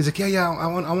 He's like, "Yeah, I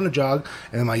want to jog."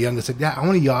 And then my youngest said, "Yeah, I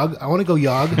want to jog. I want to go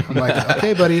jog." I'm like,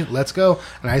 "Okay, buddy, let's go."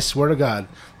 And I swear to God,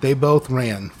 they both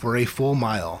ran for a full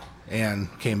mile and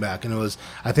came back. And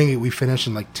I think we finished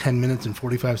in like 10 minutes and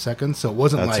 45 seconds. So it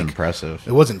wasn't That's like impressive.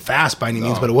 It wasn't fast by any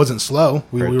means, but it wasn't slow.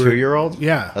 For a 2-year-old?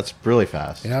 Yeah. That's really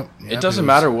fast. Yep. It doesn't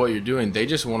matter what you're doing. They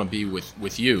just want to be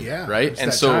with you, Yeah, right? it's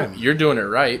And that so time. you're doing it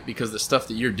right because the stuff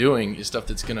that you're doing is stuff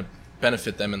that's going to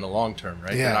benefit them in the long term,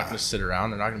 right? Yeah. They're not going to sit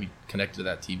around. They're not going to be connected to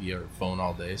that TV or phone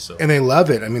all day. So And they love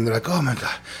it. I mean, they're like, "Oh my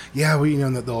God, yeah."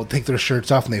 They'll take their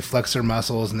shirts off and they flex their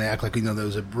muscles and they act like there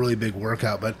was a really big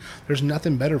workout. But there's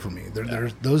nothing better for me.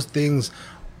 There's those things.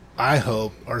 I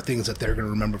hope are things that they're going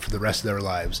to remember for the rest of their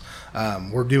lives.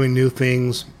 We're doing new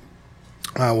things.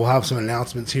 We'll have some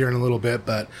announcements here in a little bit,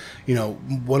 but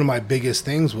one of my biggest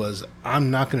things was I'm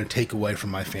not going to take away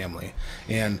from my family,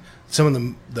 and some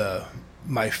of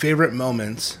my favorite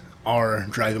moments are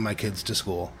driving my kids to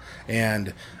school,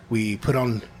 and we put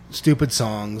on stupid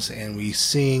songs and we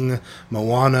sing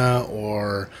Moana,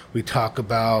 or we talk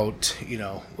about,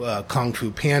 Kung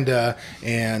Fu Panda,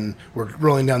 and we're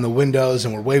rolling down the windows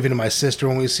and we're waving to my sister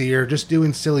when we see her, just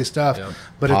doing silly stuff. Yep.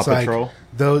 But Paw it's Patrol? like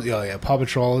those, Paw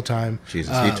Patrol all the time.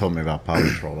 Jesus, he told me about Paw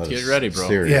Patrol. That Get is ready, bro.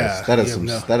 Serious. Yeah, that is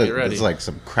ready. it's like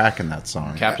some crack in that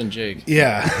song. Captain Jake.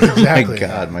 Yeah, exactly. My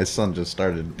God, my son just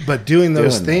started. But doing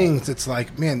those doing things, it's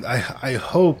like, man, I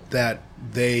hope that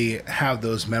they have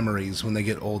those memories when they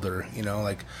get older.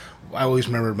 Like I always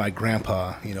remember my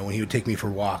grandpa, when he would take me for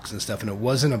walks and stuff, and it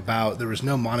wasn't about, there was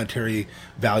no monetary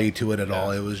value to it at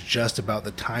all. It was just about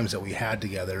the times that we had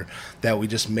together that we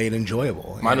just made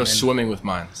enjoyable. Mine was swimming with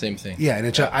mine. Same thing. Yeah,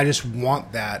 and I just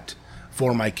want that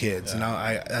for my kids, and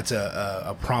that's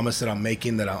a promise that I'm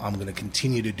making, that I'm going to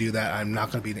continue to do that. I'm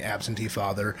not going to be an absentee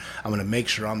father. I'm going to make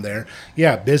sure I'm there.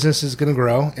 Yeah, business is going to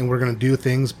grow, and we're going to do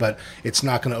things, but it's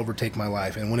not going to overtake my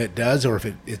life. And when it does, or if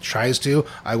it tries to,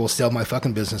 I will sell my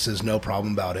fucking businesses, no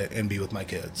problem about it, and be with my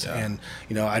kids. Yeah. And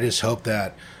I just hope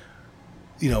that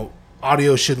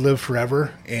audio should live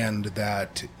forever, and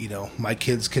that my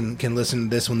kids can listen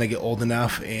to this when they get old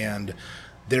enough, and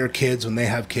their kids when they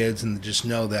have kids, and just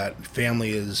know that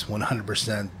family is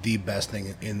 100% the best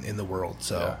thing in the world.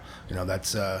 So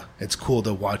that's it's cool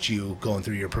to watch you going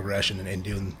through your progression and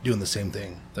doing the same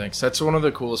thing. Thanks. That's one of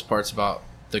the coolest parts about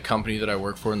the company that I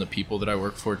work for and the people that I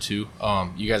work for too.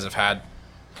 You guys have had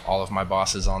all of my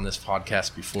bosses on this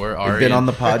podcast before. We've been on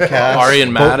the podcast. Ari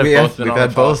and Matt have both been on the podcast. We've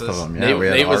had both of them. Yeah,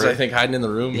 Nate was, I think, hiding in the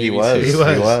room. He was.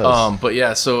 But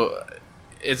yeah, so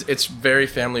it's very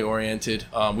family oriented.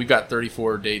 We've got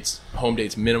 34 dates, home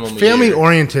dates minimum. Family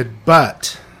oriented,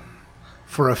 but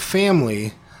for a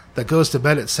family that goes to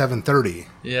bed at 7:30.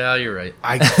 Yeah, you're right.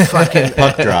 I fucking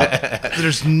puck drop.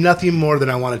 There's nothing more than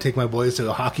I want to take my boys to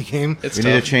a hockey game. We need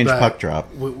to change puck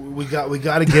drop. We got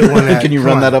to get one. Can you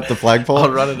run that up the flagpole?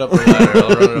 I'll run it up the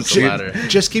ladder.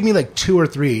 Just give me like 2 or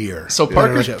 3 a year. So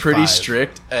Parker's pretty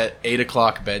strict at 8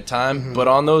 o'clock bedtime, but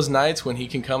on those nights when he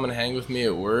can come and hang with me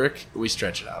at work, we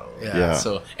stretch it out a little. Yeah.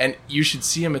 So, and you should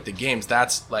see him at the games.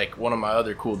 That's like one of my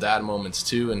other cool dad moments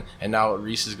too. And now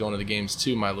Reese is going to the games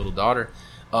too, my little daughter.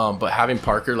 But having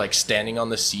Parker like standing on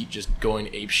the seat, just going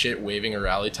ape shit, waving a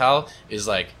rally towel is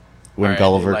like, when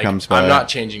Gulliver comes by. I'm not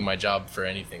changing my job for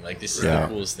anything. Like, this is the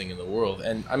coolest thing in the world.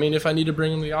 And I mean, if I need to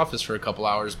bring him to the office for a couple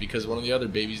hours because one of the other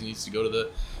babies needs to go to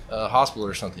the hospital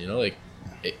or something,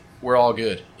 we're all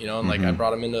good, And like, I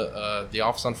brought him into the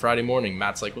office on Friday morning.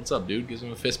 Matt's like, "What's up, dude?" Gives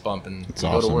him a fist bump and we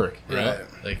go to work. You know?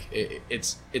 Like,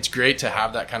 it's great to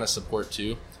have that kind of support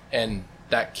too, and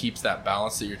that keeps that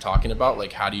balance that you're talking about.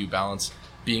 Like, how do you balance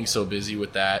being so busy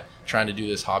with that, trying to do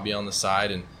this hobby on the side,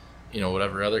 and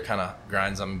whatever other kind of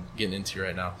grinds I'm getting into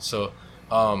right now. So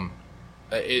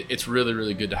it's really,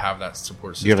 really good to have that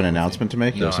support system. Do you have an announcement to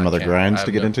make? You have some other grinds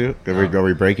to get into? Are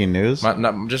we breaking news?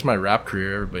 Not just my rap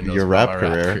career. Everybody knows your about rap my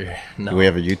career. Rap career. No. Do we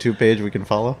have a YouTube page we can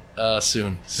follow?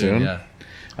 Soon, yeah.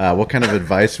 What kind of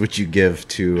advice would you give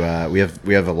to we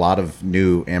have a lot of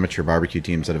new amateur barbecue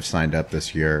teams that have signed up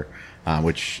this year,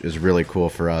 which is really cool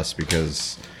for us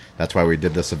because that's why we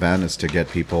did this event, is to get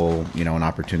people, an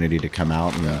opportunity to come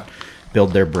out and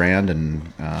build their brand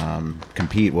and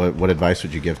compete. What advice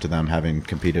would you give to them, having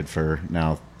competed for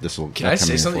now? Can I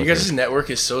say something? You guys'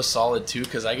 network is so solid too,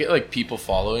 because I get like people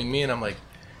following me, and I'm like,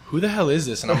 who the hell is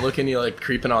this? And I'm looking, like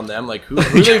creeping on them, like who are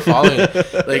they following?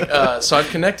 So I've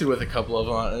connected with a couple of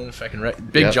them. I don't know if I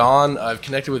can. John, I've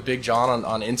connected with Big John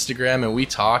on Instagram, and we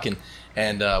talk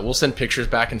and we'll send pictures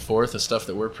back and forth of stuff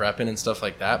that we're prepping and stuff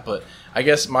like that. But I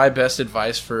guess my best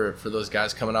advice for those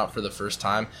guys coming out for the first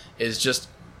time is just,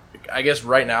 I guess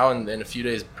right now and a few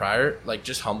days prior, like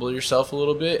just humble yourself a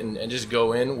little bit and just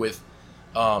go in with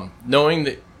knowing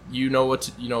that you know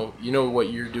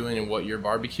what you're doing and what your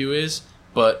barbecue is,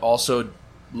 but also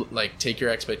like take your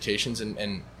expectations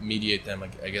and mediate them,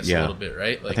 I guess, a little bit,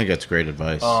 right? Like, I think that's great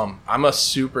advice. I'm a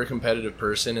super competitive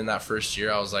person. In that first year,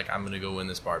 I was like, I'm gonna go win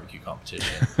this barbecue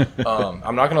competition.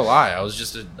 I'm not gonna lie, I was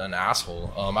just an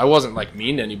asshole. I wasn't like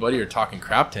mean to anybody or talking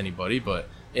crap to anybody, but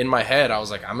in my head, I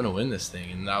was like, I'm gonna win this thing,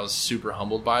 and I was super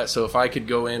humbled by it. So if I could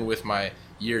go in with my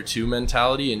year 2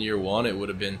 mentality in year 1, it would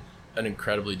have been an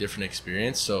incredibly different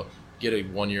experience. So get a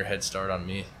 1-year head start on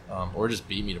me. Or just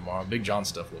beat me tomorrow. Big John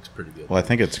stuff looks pretty good. Well, I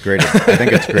think it's great. I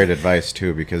think it's great advice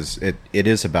too, because it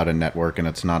is about a network, and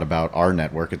it's not about our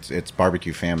network. It's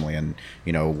barbecue family, and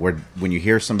when you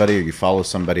hear somebody or you follow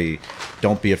somebody,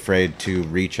 don't be afraid to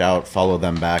reach out, follow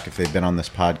them back if they've been on this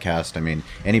podcast. I mean,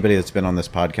 anybody that's been on this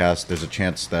podcast, there's a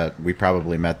chance that we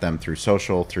probably met them through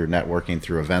social, through networking,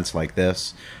 through events like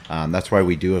this. That's why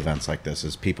we do events like this.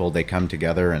 Is people, they come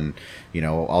together, and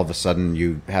all of a sudden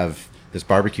you have this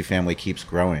barbecue family keeps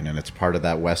growing, and it's part of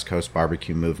that West Coast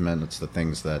barbecue movement. It's the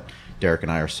things that Derek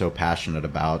and I are so passionate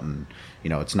about. And,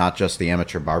 it's not just the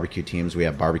amateur barbecue teams. We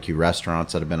have barbecue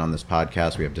restaurants that have been on this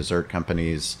podcast. We have dessert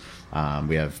companies.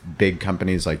 We have big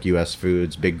companies like US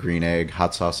Foods, Big Green Egg,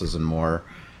 Hot Sauces, and more.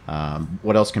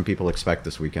 What else can people expect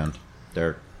this weekend,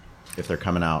 Derek, if they're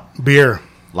coming out? Beer.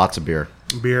 Lots of beer.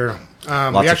 Beer.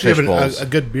 Lots we actually of have fish a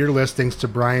good beer list thanks to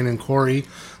Brian and Corey.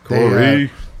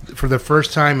 They, for the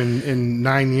first time in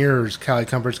 9 years, Cali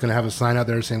Comfort's going to have a sign out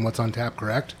there saying what's on tap,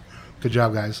 correct? Good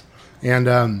job, guys.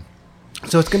 And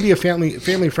so it's going to be a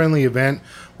family-friendly event.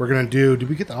 We're going to do – did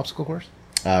we get the obstacle course?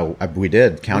 We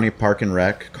did. County Park and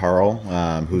Rec, Carl,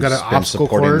 who's been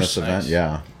supporting this event. Nice.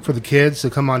 Yeah. For the kids, so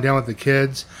come on down with the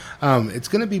kids. It's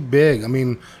going to be big. I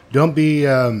mean, don't be,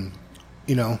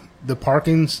 the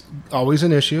parking's always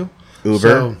an issue.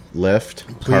 Uber,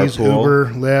 Lyft, please carpool. Uber,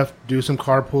 Lyft, do some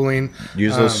carpooling.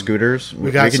 Use those scooters.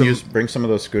 We can bring some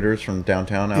of those scooters from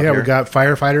downtown out here. Yeah, we got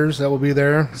firefighters that will be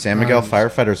there. San Miguel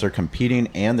firefighters are competing,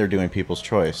 and they're doing People's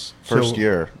Choice. First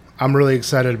year. I'm really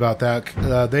excited about that.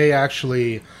 They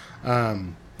actually, I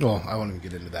won't even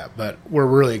get into that, but we're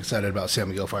really excited about San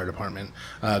Miguel Fire Department.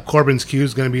 Corbin's Q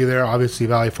is going to be there. Obviously,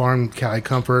 Valley Farm, Cali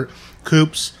Comfort,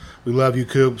 Coops. We love you,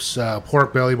 Coops.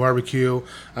 Pork belly barbecue,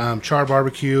 char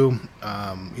barbecue.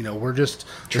 We're just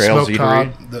Trails the smoked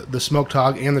hog, the smoked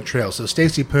hog, and the trail. So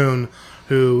Stacy Poon,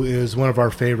 who is one of our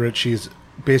favorites, she's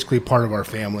basically part of our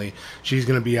family. She's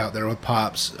going to be out there with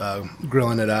Pops,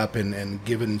 grilling it up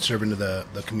and serving to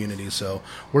the community. So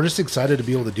we're just excited to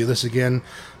be able to do this again.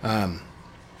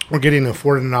 We're getting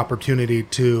afforded an opportunity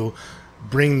to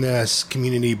bring this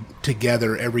community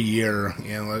together every year.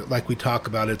 Like we talk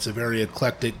about, it's a very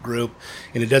eclectic group,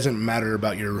 and it doesn't matter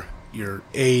about your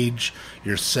age,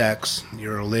 your sex,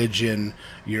 your religion,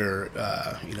 your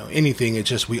anything. It's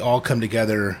just we all come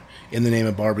together in the name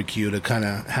of barbecue to kind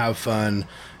of have fun,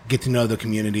 get to know the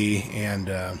community,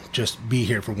 and just be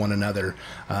here for one another.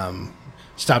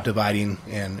 Stop dividing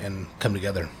and come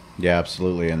together. Yeah,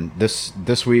 absolutely. And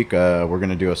this week we're going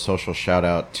to do a social shout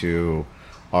out to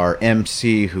our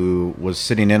MC, who was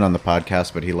sitting in on the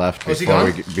podcast, but he left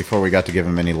before we got to give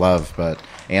him any love. But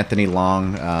Anthony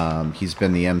Long, he's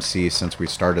been the MC since we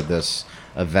started this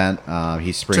event.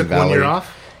 He's Spring Valley. 1 year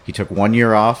off? He took 1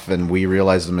 year off, and we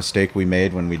realized the mistake we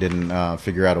made when we didn't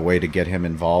figure out a way to get him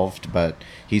involved. But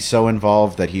he's so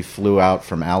involved that he flew out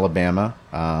from Alabama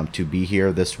to be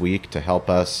here this week to help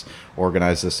us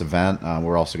organize this event.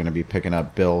 We're also going to be picking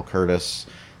up Bill Curtis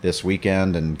this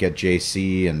weekend and get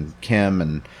JC and Kim,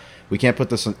 and we can't put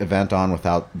this event on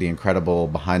without the incredible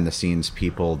behind the scenes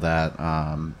people that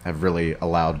have really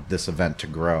allowed this event to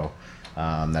grow.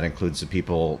 That includes the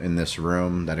people in this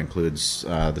room, that includes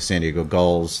the San Diego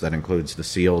Gulls, that includes the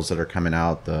SEALs that are coming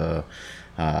out, the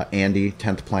Andy,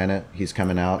 10th Planet, he's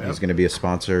coming out. Yep. He's going to be a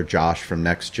sponsor. Josh from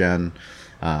Next Gen.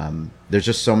 There's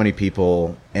just so many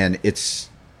people, and it's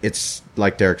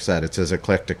like Derek said, it's as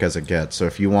eclectic as it gets. So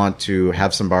if you want to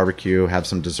have some barbecue, have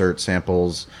some dessert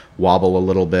samples, wobble a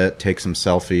little bit, take some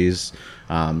selfies,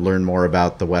 learn more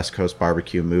about the West Coast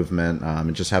barbecue movement,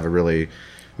 and just have a really,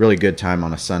 really good time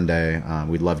on a Sunday,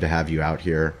 we'd love to have you out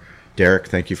here. Derek,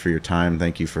 thank you for your time.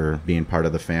 Thank you for being part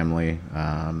of the family.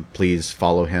 Please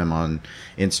follow him on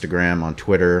Instagram, on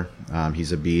Twitter.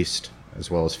 He's a beast,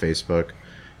 as well as Facebook.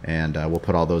 And we'll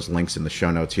put all those links in the show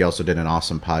notes. He also did an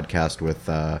awesome podcast with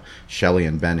Shelly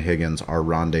and Ben Higgins, Our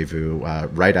Rendezvous,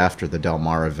 right after the Del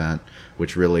Mar event,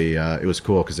 which really, it was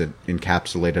cool because it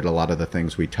encapsulated a lot of the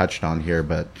things we touched on here,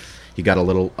 but he got a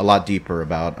lot deeper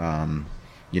about, kind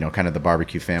of the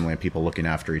barbecue family and people looking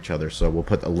after each other. So we'll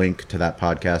put a link to that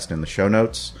podcast in the show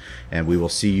notes, and we will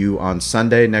see you on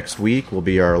Sunday next week. Will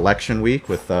be our election week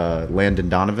with Landon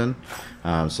Donovan.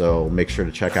 So make sure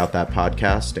to check out that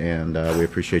podcast, and we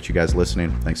appreciate you guys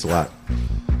listening. Thanks a lot.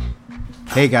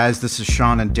 Hey guys, this is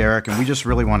Sean and Derek, and we just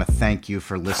really want to thank you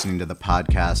for listening to the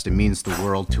podcast. It means the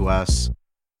world to us.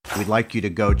 We'd like you to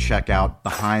go check out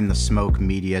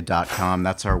BehindTheSmokeMedia.com.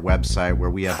 That's our website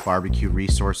where we have barbecue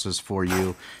resources for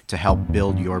you to help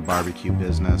build your barbecue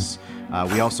business.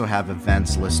 We also have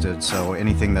events listed, so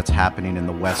anything that's happening in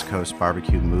the West Coast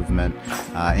barbecue movement,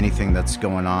 anything that's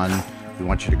going on, we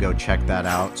want you to go check that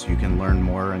out so you can learn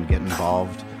more and get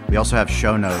involved. We also have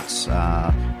show notes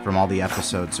from all the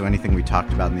episodes, so anything we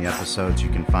talked about in the episodes, you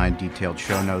can find detailed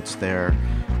show notes there.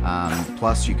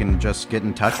 Plus, you can just get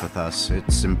in touch with us.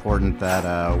 It's important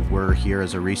that we're here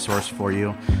as a resource for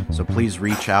you, so please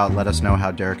reach out. Let us know how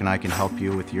Derek and I can help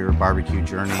you with your barbecue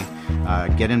journey.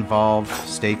 Get involved,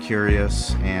 stay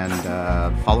curious, and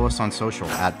follow us on social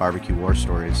at Barbecue War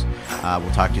Stories.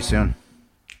 We'll talk to you soon.